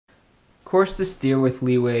Course to steer with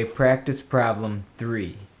Leeway, practice problem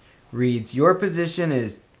 3. Reads, your position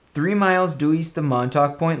is 3 miles due east of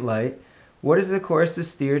Montauk Point Light. What is the course to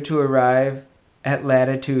steer to arrive at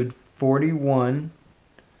latitude 41,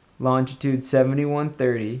 longitude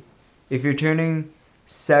 7130? If you're turning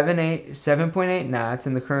 7.8 knots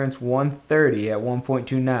and the current's 130 at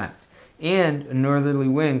 1.2 knots, and a northerly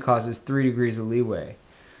wind causes 3 degrees of leeway.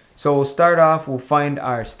 So we'll start off, we'll find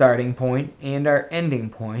our starting point and our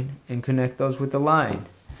ending point and connect those with the line.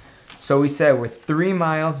 So we said we're 3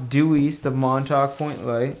 miles due east of Montauk Point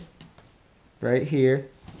Light, right here.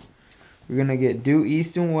 We're going to get due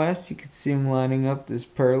east and west. You can see them lining up. There's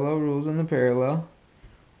parallel rules on the parallel.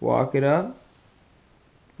 Walk it up.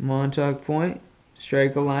 Montauk Point.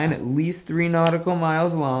 Strike a line at least 3 nautical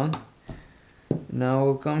miles long. Now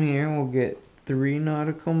we'll come here and we'll get 3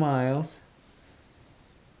 nautical miles.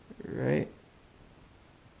 Right.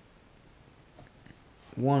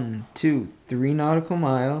 1, 2, 3 nautical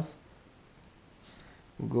miles.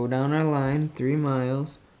 We'll go down our line, 3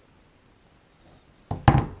 miles.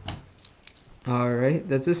 Alright,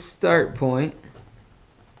 that's a start point.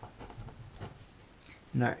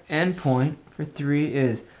 And our end point for 3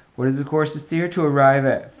 is, what is the course to steer to arrive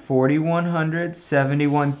at 4100,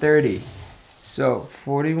 7130? So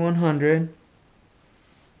 4100,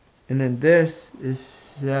 and then this is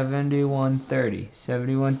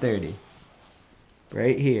 7130,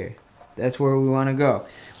 right here. That's where we want to go.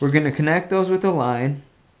 We're going to connect those with a line.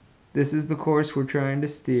 This is the course we're trying to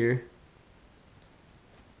steer.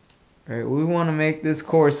 All right, we want to make this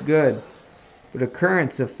course good, but a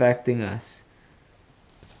current's affecting us.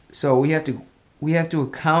 So we have to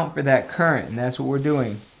account for that current, and that's what we're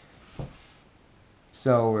doing.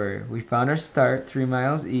 So we found our start, 3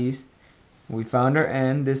 miles east. We found our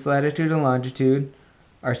end, this latitude and longitude.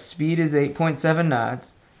 Our speed is 8.7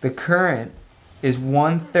 knots. The current is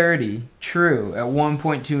 130 true at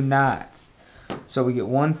 1.2 knots. So we get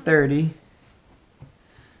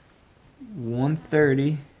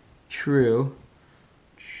 130 true,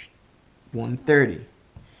 130.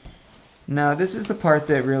 Now this is the part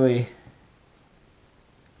that really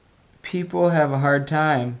people have a hard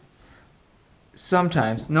time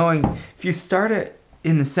sometimes knowing. If you start it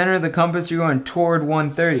in the center of the compass, you're going toward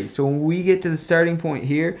 130. So when we get to the starting point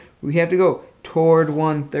here, we have to go toward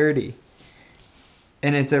 130.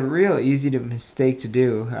 And it's a real easy mistake to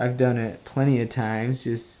do. I've done it plenty of times,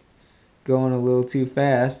 just going a little too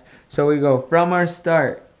fast. So we go from our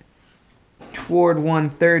start toward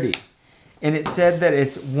 130. And it said that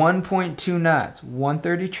it's 1.2 knots.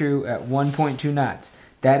 130 true at 1.2 knots.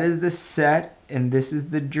 That is the set, and this is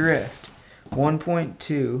the drift.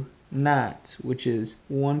 1.2 knots, which is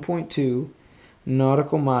 1.2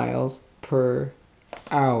 nautical miles per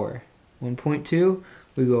hour. 1.2,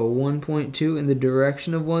 we go 1.2 in the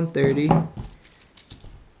direction of 130.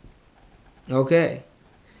 Okay,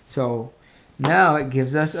 so now it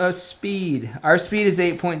gives us a speed. Our speed is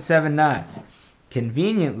 8.7 knots.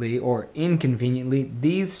 Conveniently or inconveniently,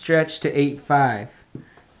 these stretch to 8.5,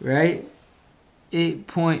 right?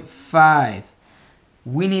 8.5.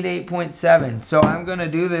 We need 8.7. So I'm going to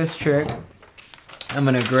do this trick. I'm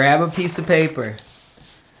going to grab a piece of paper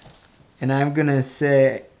and I'm going to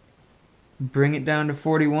say, bring it down to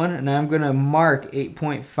 41, and I'm going to mark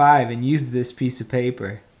 8.5 and use this piece of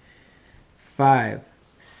paper. 5,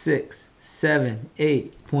 6, 7,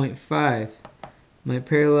 8.5.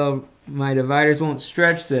 My dividers won't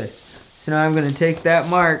stretch this. So now I'm going to take that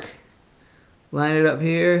mark, line it up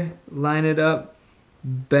here, line it up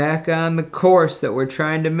back on the course that we're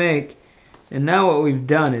trying to make. And now what we've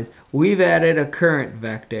done is we've added a current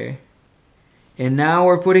vector. And now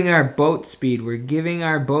we're putting our boat speed. We're giving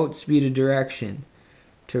our boat speed a direction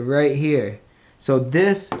to right here. So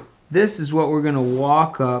this is what we're going to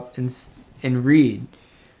walk up and read.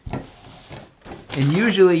 And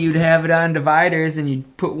usually you'd have it on dividers and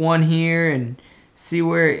you'd put one here and see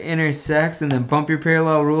where it intersects and then bump your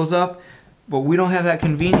parallel rules up. But we don't have that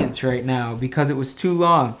convenience right now because it was too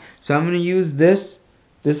long. So I'm going to use this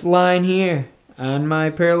line here on my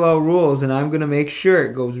parallel rules, and I'm going to make sure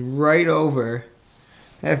it goes right over.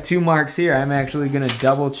 I have 2 marks here. I'm actually going to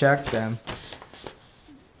double check them.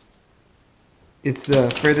 It's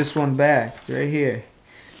the furthest one back. It's right here.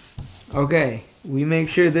 Okay, we make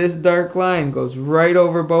sure this dark line goes right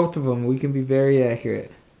over both of them. We can be very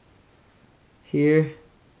accurate. Here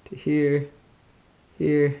to here,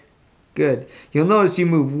 here. Good. You'll notice you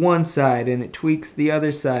move one side and it tweaks the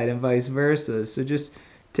other side and vice versa. So just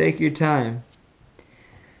take your time.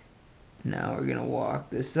 Now we're going to walk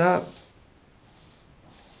this up.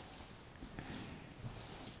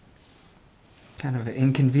 Kind of an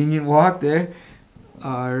inconvenient walk there.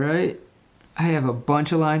 Alright. I have a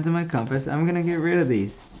bunch of lines on my compass. I'm gonna get rid of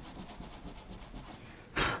these.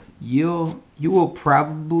 You will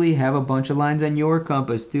probably have a bunch of lines on your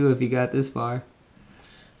compass too if you got this far.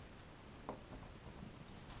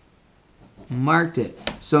 Marked it.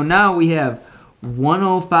 So now we have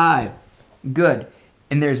 105. Good.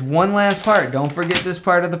 And there's one last part. Don't forget this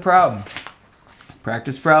part of the problem.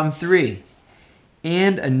 Practice problem 3.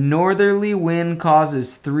 And a northerly wind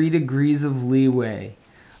causes 3 degrees of leeway.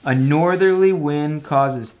 A northerly wind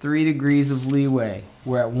causes 3 degrees of leeway.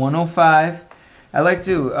 We're at 105. I like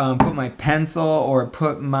to put my pencil or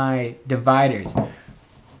put my dividers.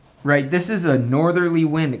 Right, this is a northerly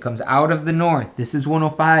wind. It comes out of the north. This is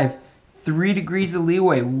 105. 3 degrees of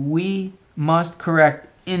leeway. We must correct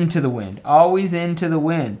into the wind. Always into the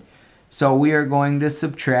wind. So we are going to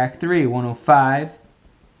subtract 3. 105,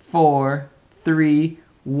 4, 3,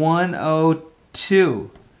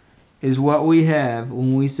 102 is what we have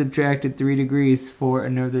when we subtracted 3 degrees for a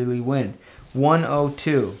northerly wind.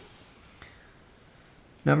 102.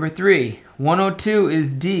 Number 3, 102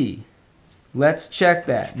 is D. Let's check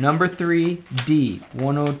that. Number 3, D,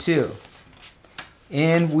 102.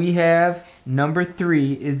 And we have number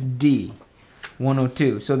 3 is D,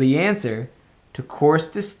 102. So the answer to course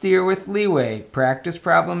to steer with leeway, practice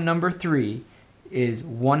problem number 3, is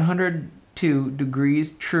 102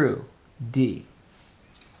 degrees true, D.